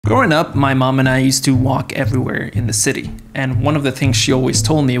Growing up, my mom and I used to walk everywhere in the city, and one of the things she always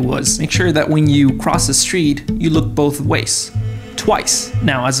told me was make sure that when you cross the street, you look both ways. Twice.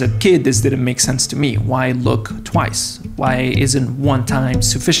 Now, as a kid, this didn't make sense to me. Why look twice? Why isn't one time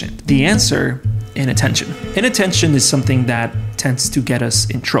sufficient? The answer: inattention. Inattention is something that tends to get us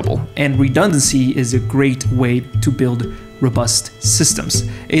in trouble, and redundancy is a great way to build robust systems.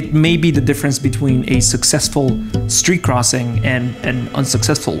 It may be the difference between a successful street crossing and an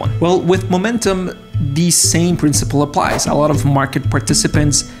unsuccessful one. Well, with momentum, the same principle applies. A lot of market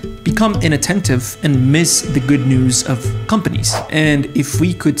participants become inattentive and miss the good news of companies. And if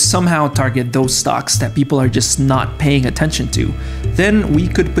we could somehow target those stocks that people are just not paying attention to, then we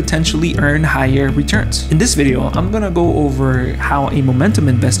could potentially earn higher returns. In this video, I'm gonna go over how a momentum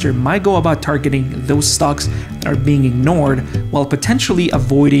investor might go about targeting those stocks that are being ignored while potentially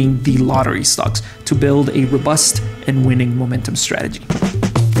avoiding the lottery stocks to build a robust and winning momentum strategy.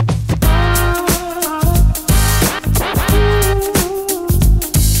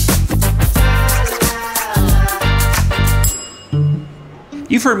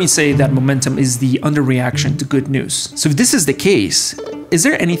 You've heard me say that momentum is the underreaction to good news. So if this is the case, is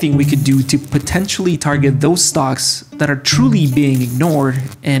there anything we could do to potentially target those stocks that are truly being ignored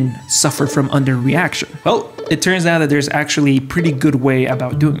and suffer from underreaction? Well, it turns out that there's actually a pretty good way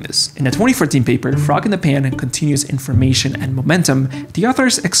about doing this. In a 2014 paper, Frog in the Pan, Continuous Information and Momentum, the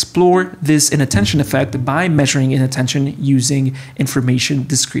authors explore this inattention effect by measuring inattention using information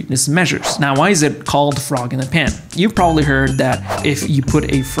discreteness measures. Now, why is it called Frog in the Pan? You've probably heard that if you put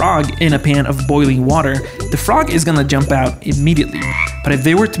a frog in a pan of boiling water, the frog is gonna jump out immediately. But if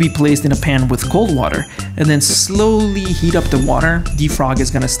they were to be placed in a pan with cold water and then slowly heat up the water, the frog is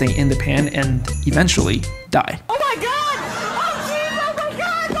gonna stay in the pan and eventually die. Oh my God! Oh jeez! Oh my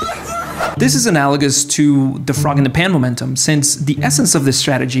God! Oh, this is analogous to the frog in the pan momentum, since the essence of this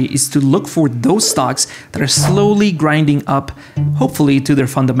strategy is to look for those stocks that are slowly grinding up, hopefully to their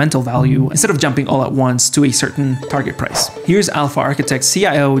fundamental value, instead of jumping all at once to a certain target price. Here's Alpha Architect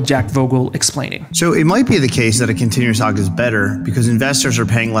CIO Jack Vogel explaining. So it might be the case that a continuous stock is better because investors are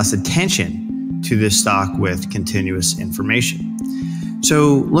paying less attention to this stock with continuous information.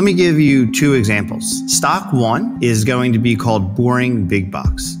 So let me give you two examples. Stock one is going to be called Boring Big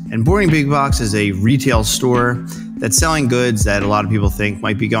Box. And Boring Big Box is a retail store that's selling goods that a lot of people think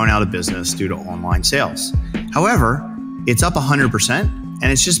might be going out of business due to online sales. However, it's up 100%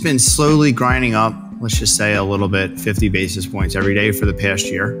 and it's just been slowly grinding up, let's just say a little bit, 50 basis points every day for the past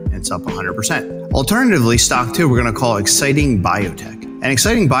year, and it's up 100%. Alternatively, stock two, we're gonna call Exciting Biotech. And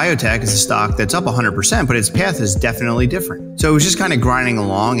Exciting Biotech is a stock that's up 100%, but its path is definitely different. So it was just kind of grinding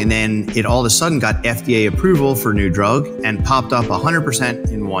along, and then it all of a sudden got FDA approval for a new drug and popped up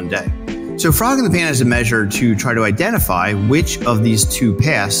 100% in one day. So Frog in the Pan is a measure to try to identify which of these two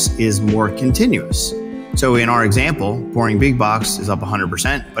paths is more continuous. So in our example, Boring Big Box is up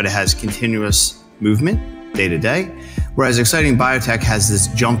 100%, but it has continuous movement day to day, whereas Exciting Biotech has this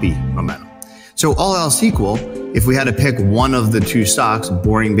jumpy momentum. So all else equal, if we had to pick one of the two stocks,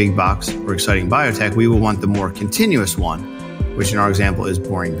 Boring Big Box or Exciting Biotech, we would want the more continuous one, which in our example is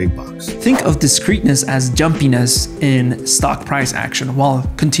Boring Big Box. Think of discreteness as jumpiness in stock price action, while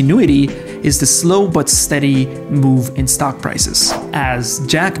continuity is the slow but steady move in stock prices. As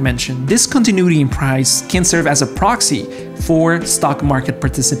Jack mentioned, this continuity in price can serve as a proxy for stock market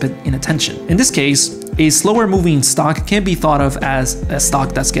participant inattention. In this case, a slower moving stock can be thought of as a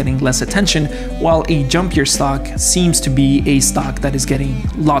stock that's getting less attention, while a jumpier stock seems to be a stock that is getting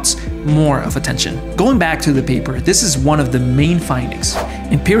lots more of attention. Going back to the paper, this is one of the main findings.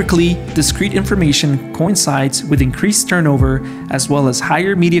 Empirically, discrete information coincides with increased turnover as well as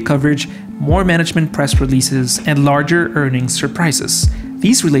higher media coverage, more management press releases, and larger earnings surprises.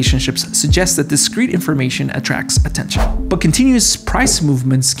 These relationships suggest that discrete information attracts attention. But continuous price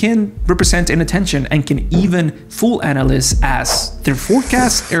movements can represent inattention and can even fool analysts as their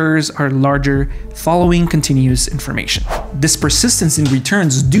forecast errors are larger following continuous information. This persistence in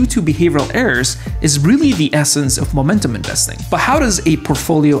returns due to behavioral errors is really the essence of momentum investing. But how does a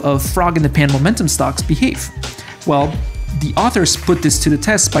portfolio of Frog in the Pan momentum stocks behave? Well, the authors put this to the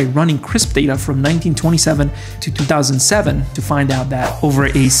test by running crisp data from 1927 to 2007 to find out that over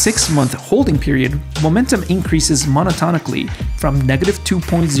a 6-month holding period, momentum increases monotonically from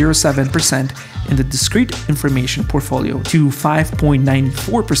 -2.07% in the discrete information portfolio to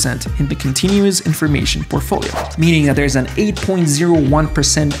 5.94% in the continuous information portfolio, meaning that there's an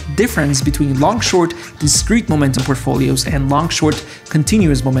 8.01% difference between long-short discrete momentum portfolios and long-short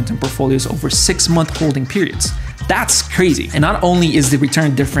continuous momentum portfolios over 6-month holding periods. That's crazy. And not only is the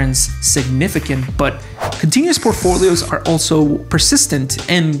return difference significant, but continuous portfolios are also persistent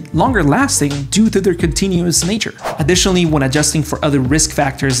and longer lasting due to their continuous nature. Additionally, when adjusting for other risk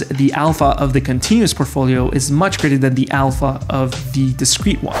factors, the alpha of the continuous portfolio is much greater than the alpha of the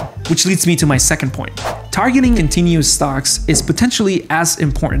discrete one, which leads me to my second point. Targeting continuous stocks is potentially as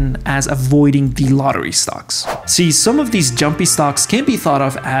important as avoiding the lottery stocks. See, some of these jumpy stocks can be thought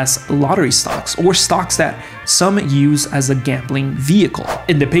of as lottery stocks or stocks that some use as a gambling vehicle.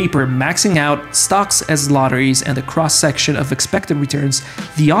 In the paper, Maxing Out Stocks as Lotteries and the Cross-Section of Expected Returns,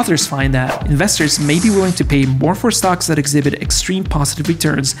 the authors find that investors may be willing to pay more for stocks that exhibit extreme positive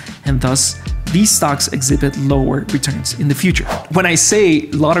returns, and thus these stocks exhibit lower returns in the future. When I say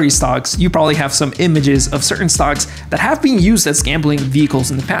lottery stocks, you probably have some images of certain stocks that have been used as gambling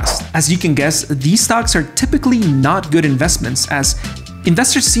vehicles in the past. As you can guess, these stocks are typically not good investments, as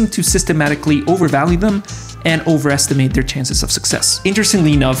investors seem to systematically overvalue them and overestimate their chances of success.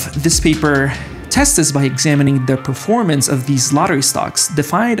 Interestingly enough, this paper tests this by examining the performance of these lottery stocks,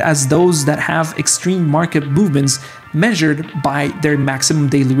 defined as those that have extreme market movements measured by their maximum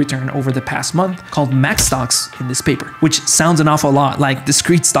daily return over the past month, called max stocks in this paper, which sounds an awful lot like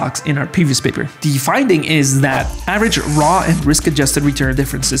discrete stocks in our previous paper. The finding is that average raw and risk-adjusted return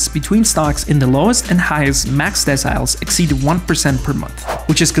differences between stocks in the lowest and highest max deciles exceed 1% per month,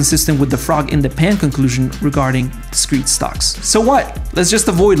 which is consistent with the frog in the pan conclusion regarding discrete stocks. So what? Let's just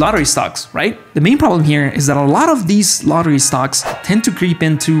avoid lottery stocks, right? The main problem here is that a lot of these lottery stocks tend to creep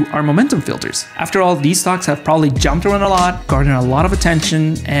into our momentum filters. After all, these stocks have probably jumped around a lot, garnered a lot of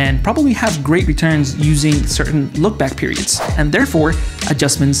attention, and probably have great returns using certain look-back periods, and therefore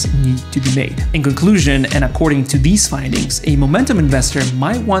adjustments need to be made. In conclusion, and according to these findings, a momentum investor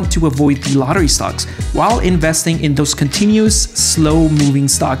might want to avoid the lottery stocks while investing in those continuous, slow-moving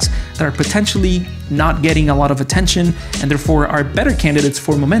stocks that are potentially not getting a lot of attention and therefore are better candidates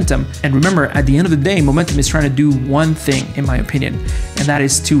for momentum. And remember, at the end of the day, momentum is trying to do one thing, in my opinion, and that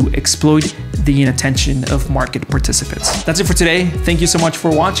is to exploit the inattention of market participants. That's it for today. Thank you so much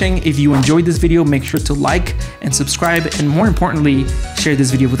for watching. If you enjoyed this video, make sure to like and subscribe, and more importantly, share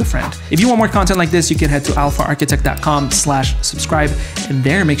this video with a friend. If you want more content like this, you can head to alphaarchitect.com/subscribe, and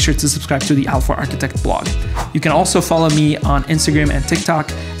there make sure to subscribe to the Alpha Architect blog. You can also follow me on Instagram and TikTok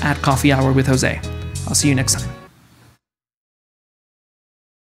at Coffee Hour with Jose. I'll see you next time.